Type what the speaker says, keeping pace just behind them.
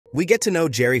We get to know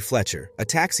Jerry Fletcher, a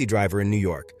taxi driver in New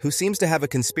York, who seems to have a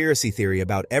conspiracy theory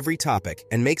about every topic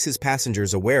and makes his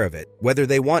passengers aware of it, whether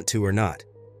they want to or not.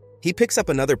 He picks up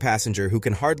another passenger who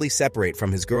can hardly separate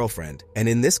from his girlfriend, and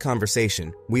in this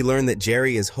conversation, we learn that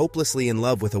Jerry is hopelessly in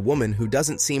love with a woman who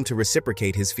doesn't seem to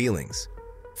reciprocate his feelings.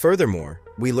 Furthermore,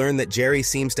 we learn that Jerry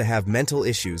seems to have mental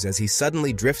issues as he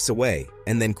suddenly drifts away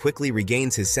and then quickly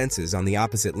regains his senses on the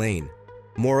opposite lane.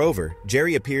 Moreover,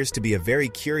 Jerry appears to be a very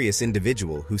curious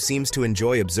individual who seems to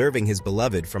enjoy observing his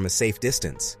beloved from a safe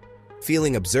distance.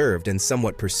 Feeling observed and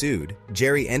somewhat pursued,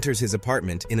 Jerry enters his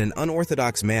apartment in an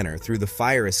unorthodox manner through the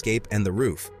fire escape and the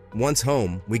roof. Once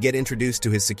home, we get introduced to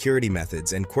his security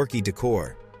methods and quirky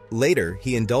decor. Later,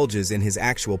 he indulges in his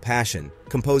actual passion,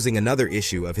 composing another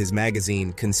issue of his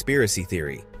magazine, Conspiracy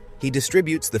Theory. He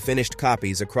distributes the finished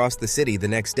copies across the city the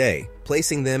next day,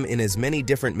 placing them in as many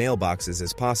different mailboxes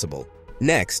as possible.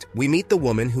 Next, we meet the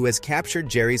woman who has captured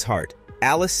Jerry's heart,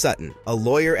 Alice Sutton, a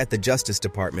lawyer at the Justice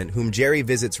Department whom Jerry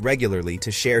visits regularly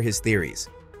to share his theories.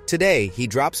 Today, he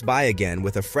drops by again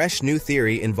with a fresh new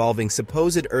theory involving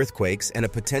supposed earthquakes and a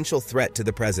potential threat to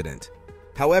the president.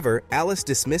 However, Alice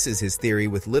dismisses his theory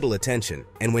with little attention,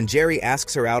 and when Jerry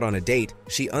asks her out on a date,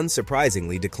 she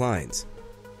unsurprisingly declines.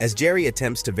 As Jerry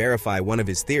attempts to verify one of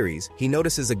his theories, he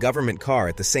notices a government car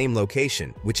at the same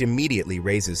location, which immediately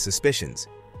raises suspicions.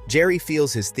 Jerry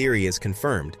feels his theory is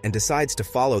confirmed and decides to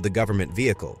follow the government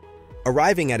vehicle.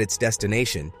 Arriving at its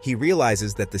destination, he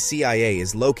realizes that the CIA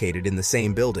is located in the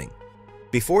same building.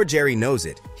 Before Jerry knows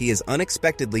it, he is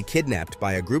unexpectedly kidnapped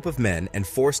by a group of men and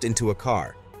forced into a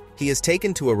car. He is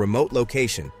taken to a remote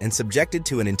location and subjected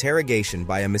to an interrogation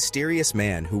by a mysterious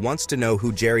man who wants to know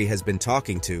who Jerry has been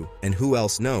talking to and who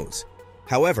else knows.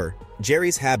 However,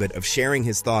 Jerry's habit of sharing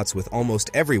his thoughts with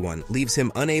almost everyone leaves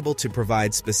him unable to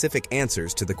provide specific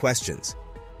answers to the questions.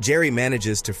 Jerry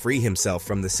manages to free himself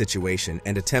from the situation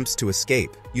and attempts to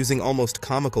escape, using almost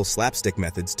comical slapstick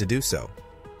methods to do so.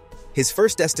 His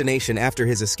first destination after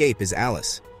his escape is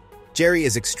Alice. Jerry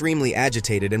is extremely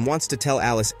agitated and wants to tell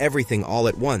Alice everything all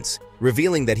at once,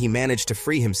 revealing that he managed to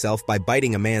free himself by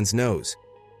biting a man's nose.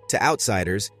 To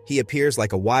outsiders, he appears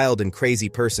like a wild and crazy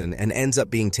person and ends up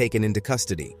being taken into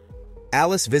custody.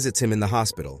 Alice visits him in the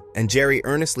hospital, and Jerry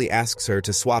earnestly asks her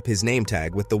to swap his name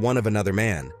tag with the one of another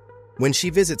man. When she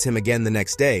visits him again the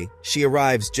next day, she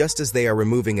arrives just as they are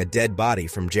removing a dead body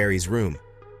from Jerry's room.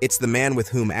 It's the man with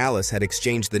whom Alice had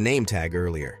exchanged the name tag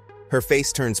earlier. Her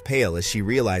face turns pale as she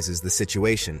realizes the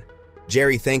situation.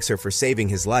 Jerry thanks her for saving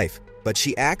his life, but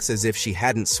she acts as if she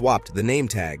hadn't swapped the name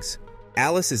tags.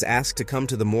 Alice is asked to come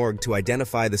to the morgue to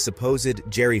identify the supposed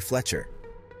Jerry Fletcher.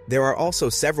 There are also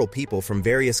several people from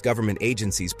various government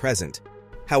agencies present.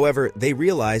 However, they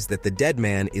realize that the dead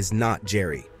man is not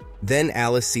Jerry. Then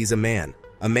Alice sees a man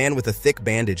with a thick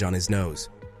bandage on his nose.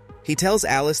 He tells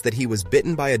Alice that he was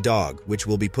bitten by a dog, which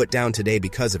will be put down today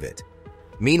because of it.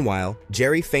 Meanwhile,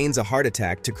 Jerry feigns a heart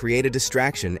attack to create a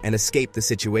distraction and escape the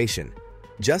situation.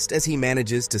 Just as he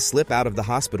manages to slip out of the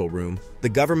hospital room, the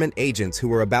government agents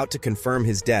who are about to confirm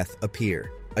his death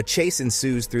appear. A chase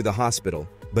ensues through the hospital,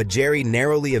 but Jerry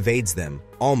narrowly evades them,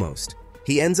 almost.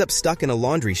 He ends up stuck in a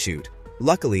laundry chute.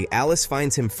 Luckily, Alice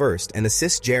finds him first and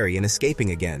assists Jerry in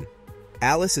escaping again.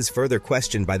 Alice is further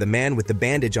questioned by the man with the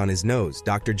bandage on his nose,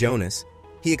 Dr. Jonas.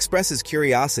 He expresses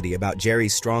curiosity about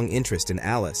Jerry's strong interest in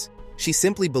Alice. She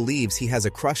simply believes he has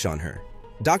a crush on her.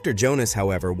 Dr. Jonas,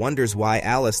 however, wonders why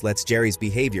Alice lets Jerry's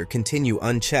behavior continue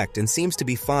unchecked and seems to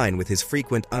be fine with his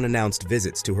frequent unannounced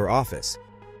visits to her office.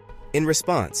 In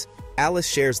response, Alice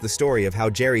shares the story of how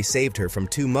Jerry saved her from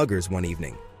two muggers one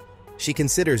evening. She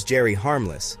considers Jerry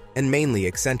harmless and mainly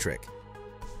eccentric.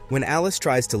 When Alice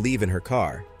tries to leave in her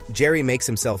car, Jerry makes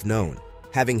himself known,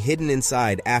 having hidden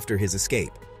inside after his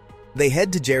escape. They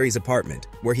head to Jerry's apartment,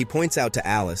 where he points out to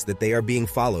Alice that they are being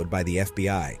followed by the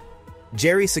FBI.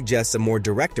 Jerry suggests a more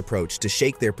direct approach to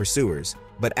shake their pursuers,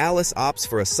 but Alice opts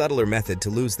for a subtler method to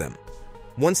lose them.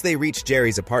 Once they reach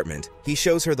Jerry's apartment, he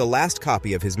shows her the last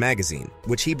copy of his magazine,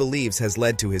 which he believes has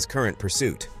led to his current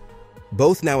pursuit.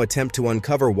 Both now attempt to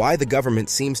uncover why the government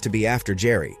seems to be after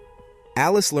Jerry.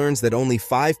 Alice learns that only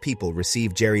 5 people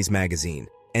receive Jerry's magazine,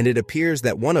 and it appears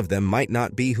that one of them might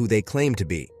not be who they claim to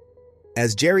be.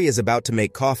 As Jerry is about to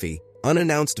make coffee,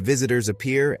 unannounced visitors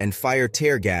appear and fire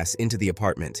tear gas into the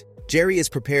apartment. Jerry is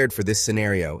prepared for this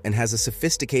scenario and has a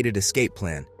sophisticated escape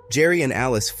plan. Jerry and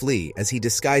Alice flee as he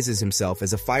disguises himself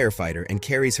as a firefighter and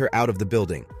carries her out of the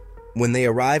building. When they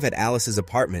arrive at Alice's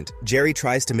apartment, Jerry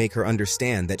tries to make her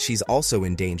understand that she's also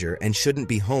in danger and shouldn't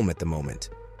be home at the moment.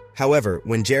 However,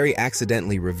 when Jerry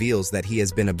accidentally reveals that he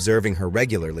has been observing her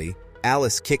regularly,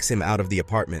 Alice kicks him out of the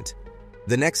apartment.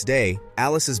 The next day,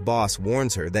 Alice's boss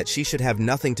warns her that she should have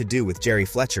nothing to do with Jerry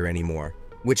Fletcher anymore,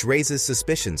 which raises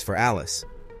suspicions for Alice.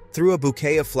 Through a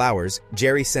bouquet of flowers,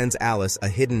 Jerry sends Alice a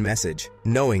hidden message,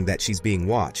 knowing that she's being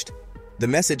watched. The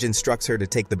message instructs her to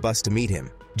take the bus to meet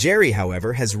him. Jerry,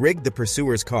 however, has rigged the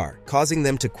pursuer's car, causing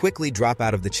them to quickly drop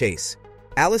out of the chase.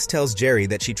 Alice tells Jerry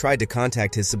that she tried to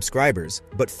contact his subscribers,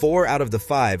 but 4 out of the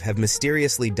 5 have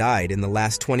mysteriously died in the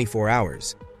last 24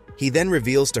 hours. He then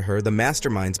reveals to her the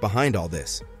masterminds behind all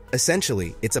this.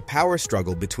 Essentially, it's a power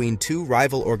struggle between 2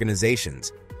 rival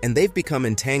organizations, and they've become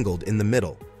entangled in the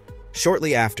middle.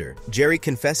 Shortly after, Jerry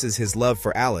confesses his love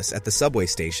for Alice at the subway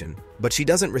station, but she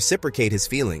doesn't reciprocate his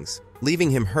feelings,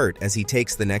 leaving him hurt as he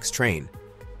takes the next train.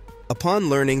 Upon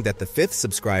learning that the 5th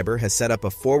subscriber has set up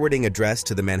a forwarding address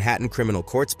to the Manhattan Criminal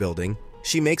Courts building,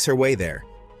 she makes her way there.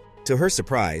 To her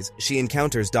surprise, she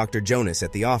encounters Dr. Jonas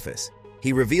at the office.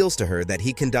 He reveals to her that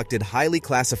he conducted highly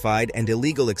classified and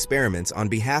illegal experiments on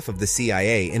behalf of the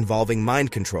CIA involving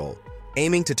mind control,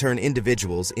 aiming to turn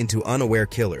individuals into unaware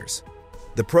killers.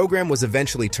 The program was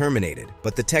eventually terminated,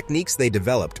 but the techniques they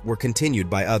developed were continued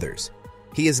by others.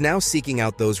 He is now seeking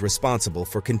out those responsible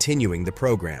for continuing the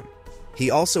program. He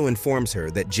also informs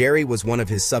her that Jerry was one of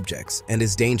his subjects and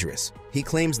is dangerous. He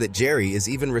claims that Jerry is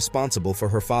even responsible for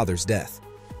her father's death.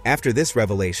 After this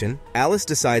revelation, Alice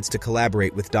decides to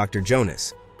collaborate with Dr.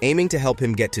 Jonas, aiming to help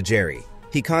him get to Jerry.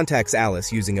 He contacts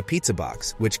Alice using a pizza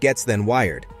box, which gets then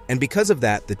wired, and because of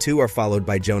that, the two are followed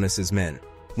by Jonas's men.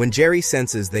 When Jerry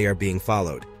senses they are being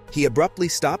followed, he abruptly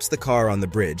stops the car on the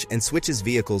bridge and switches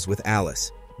vehicles with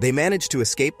Alice. They manage to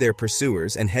escape their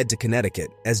pursuers and head to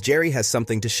Connecticut, as Jerry has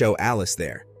something to show Alice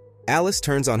there. Alice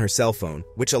turns on her cell phone,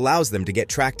 which allows them to get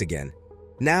tracked again.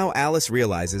 Now Alice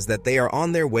realizes that they are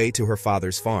on their way to her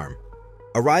father's farm.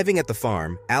 Arriving at the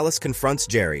farm, Alice confronts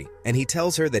Jerry, and he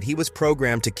tells her that he was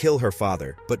programmed to kill her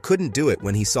father, but couldn't do it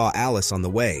when he saw Alice on the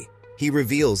way. He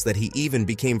reveals that he even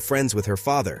became friends with her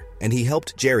father, and he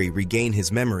helped Jerry regain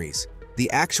his memories. The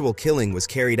actual killing was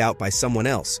carried out by someone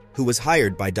else, who was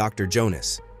hired by Dr.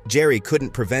 Jonas. Jerry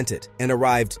couldn't prevent it and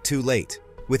arrived too late.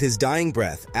 With his dying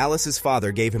breath, Alice's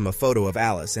father gave him a photo of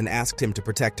Alice and asked him to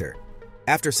protect her.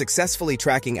 After successfully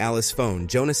tracking Alice's phone,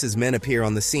 Jonas's men appear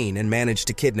on the scene and manage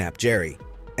to kidnap Jerry.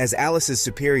 As Alice's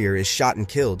superior is shot and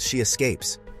killed, she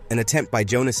escapes. An attempt by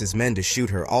Jonas's men to shoot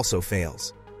her also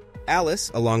fails. Alice,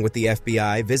 along with the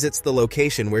FBI, visits the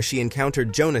location where she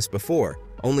encountered Jonas before,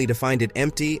 only to find it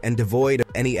empty and devoid of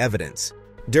any evidence.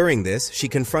 During this, she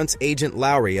confronts Agent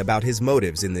Lowry about his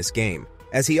motives in this game,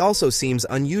 as he also seems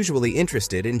unusually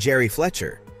interested in Jerry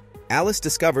Fletcher. Alice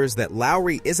discovers that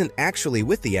Lowry isn't actually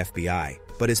with the FBI,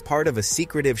 but is part of a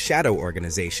secretive shadow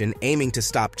organization aiming to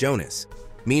stop Jonas.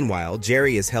 Meanwhile,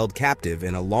 Jerry is held captive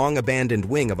in a long-abandoned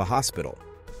wing of a hospital.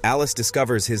 Alice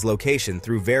discovers his location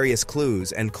through various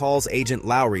clues and calls Agent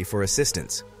Lowry for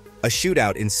assistance. A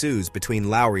shootout ensues between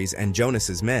Lowry's and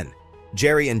Jonas's men.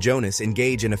 Jerry and Jonas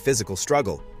engage in a physical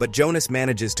struggle, but Jonas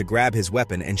manages to grab his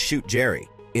weapon and shoot Jerry.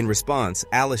 In response,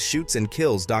 Alice shoots and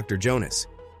kills Dr. Jonas.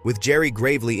 With Jerry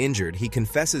gravely injured, he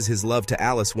confesses his love to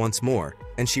Alice once more,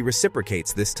 and she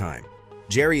reciprocates this time.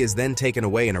 Jerry is then taken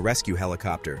away in a rescue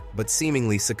helicopter, but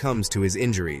seemingly succumbs to his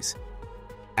injuries.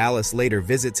 Alice later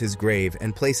visits his grave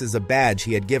and places a badge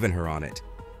he had given her on it.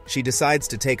 She decides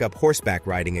to take up horseback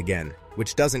riding again,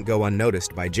 which doesn't go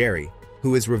unnoticed by Jerry,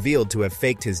 who is revealed to have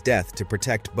faked his death to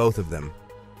protect both of them.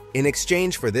 In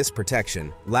exchange for this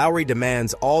protection, Lowry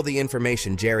demands all the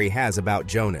information Jerry has about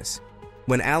Jonas.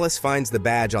 When Alice finds the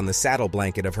badge on the saddle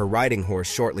blanket of her riding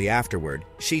horse shortly afterward,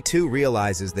 she too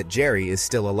realizes that Jerry is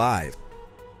still alive.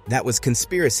 That was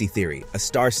Conspiracy Theory, a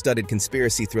star-studded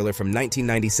conspiracy thriller from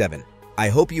 1997. I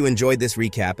hope you enjoyed this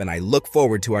recap, and I look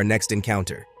forward to our next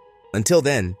encounter. Until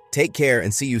then, take care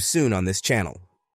and see you soon on this channel.